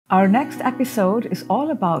Our next episode is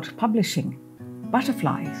all about publishing,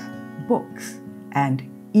 butterflies, books, and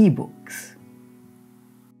e-books.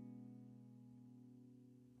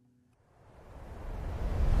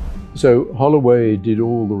 So Holloway did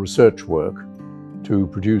all the research work to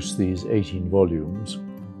produce these 18 volumes.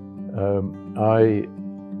 I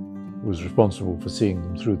was responsible for seeing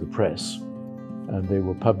them through the press, and they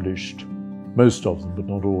were published, most of them, but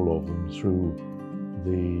not all of them, through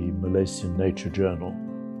the Malaysian Nature Journal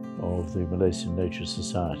of the Malaysian Nature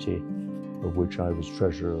Society, of which I was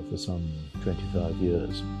treasurer for some 25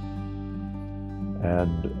 years.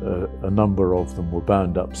 And a number of them were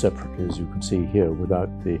bound up separately, as you can see here,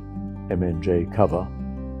 without the MNJ cover,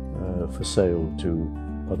 for sale to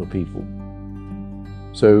other people.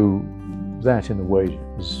 So that, in a way,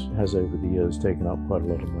 has over the years taken up quite a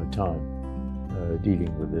lot of my time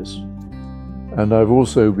dealing with this. And I've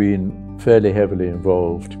also been fairly heavily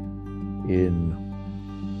involved in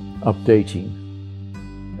updating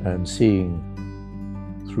and seeing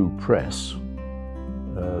through press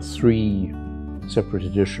 3 separate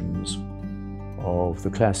editions of the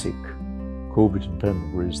classic Corbett and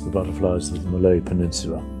Pendlebury's The Butterflies of the Malay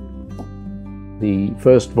Peninsula. The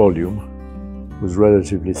first volume was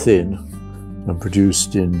relatively thin and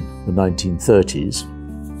produced in the 1930s.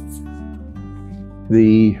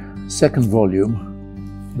 The second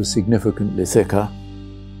volume was significantly thicker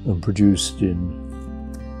and produced in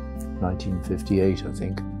 1958, I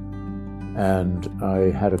think, and I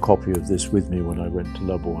had a copy of this with me when I went to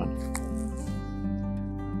Labuan.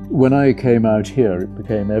 When I came out here, it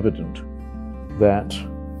became evident that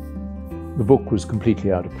the book was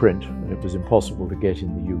completely out of print and it was impossible to get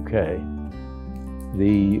in the UK.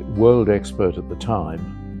 The world expert at the time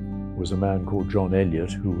was a man called John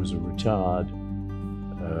Elliott, who was a retired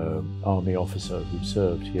army officer who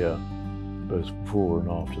served here both before and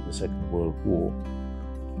after the Second World War,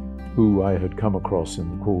 who I had come across in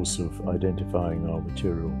the course of identifying our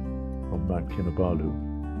material from Mount Kinabalu.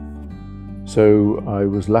 So I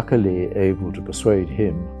was luckily able to persuade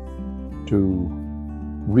him to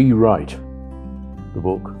rewrite the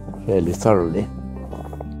book fairly thoroughly.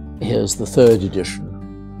 Here's the third edition,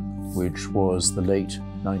 which was the late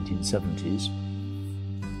 1970s,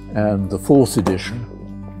 and the fourth edition,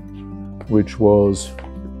 which was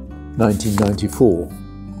 1994.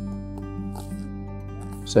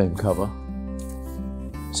 Same cover.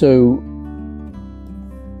 So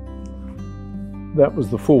that was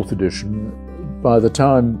the fourth edition. By the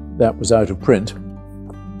time that was out of print,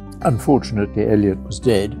 unfortunately Elliott was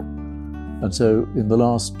dead, and so in the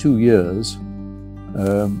last 2 years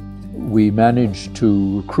we managed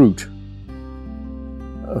to recruit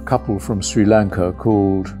a couple from Sri Lanka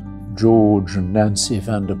called George and Nancy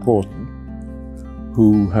van der Porten,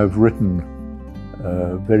 who have written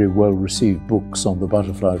very well-received books on the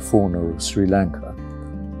butterfly fauna of Sri Lanka,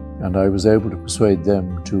 and I was able to persuade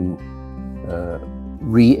them to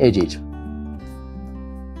re-edit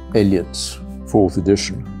Elliott's fourth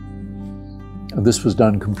edition. And this was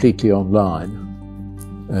done completely online,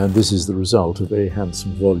 and this is the result, a very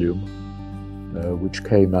handsome volume, which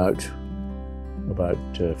came out about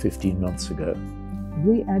 15 months ago.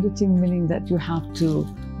 Re-editing meaning that you have to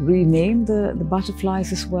rename the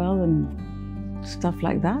butterflies as well and stuff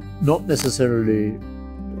like that? Not necessarily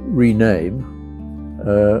rename.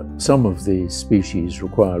 Some of the species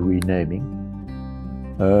require renaming.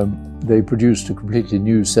 They produced a completely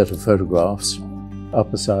new set of photographs,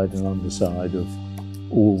 upper side and underside, of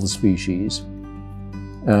all the species,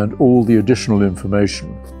 and all the additional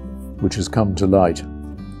information which has come to light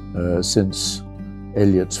since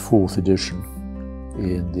Elliott's fourth edition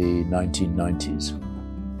in the 1990s.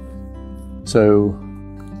 So,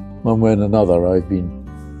 one way and another, I've been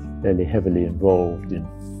fairly heavily involved in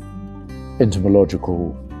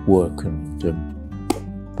entomological work and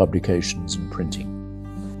publications and printing.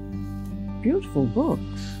 Beautiful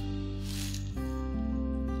books.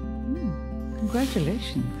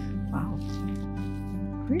 Congratulations. Wow.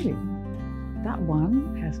 Really. That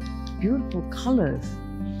one has beautiful colors.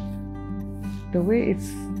 The way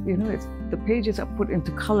it's, the pages are put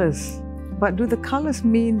into colors. But do the colors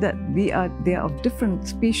mean that they are of different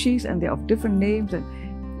species and they're of different names,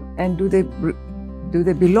 and do they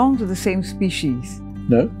belong to the same species?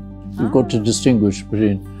 No. You've got to distinguish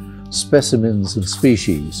between specimens and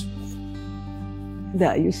species.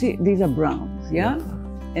 There, you see, these are browns, yeah?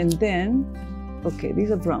 And then, okay, these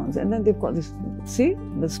are browns, and then they've got this, see,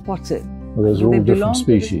 the spotted. Well, those are all different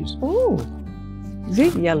species. Oh, see,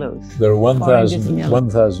 yellows. There are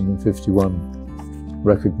 1,051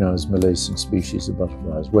 recognized Malaysian species of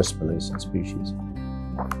butterflies, West Malaysian species.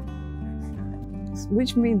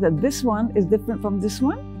 Which means that this one is different from this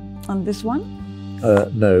one? on this one?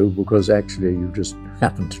 No, because actually you just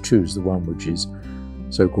happen to choose the one which is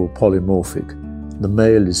so-called polymorphic. The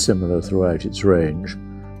male is similar throughout its range.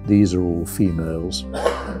 These are all females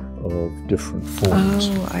of different forms.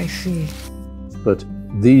 Oh, I see. But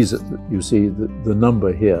these, you see, the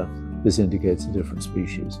number here, this indicates a different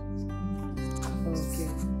species. Okay.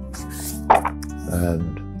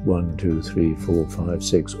 And 1, 2, 3, 4, 5,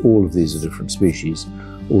 6, all of these are different species,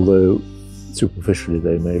 although superficially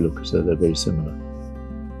they may look as though they're very similar.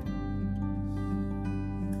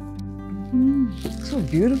 So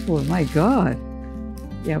beautiful, my God.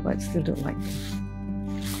 Yeah, but I still don't like them.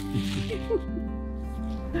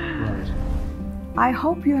 Right. I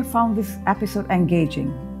hope you have found this episode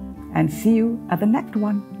engaging, and see you at the next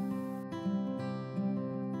one.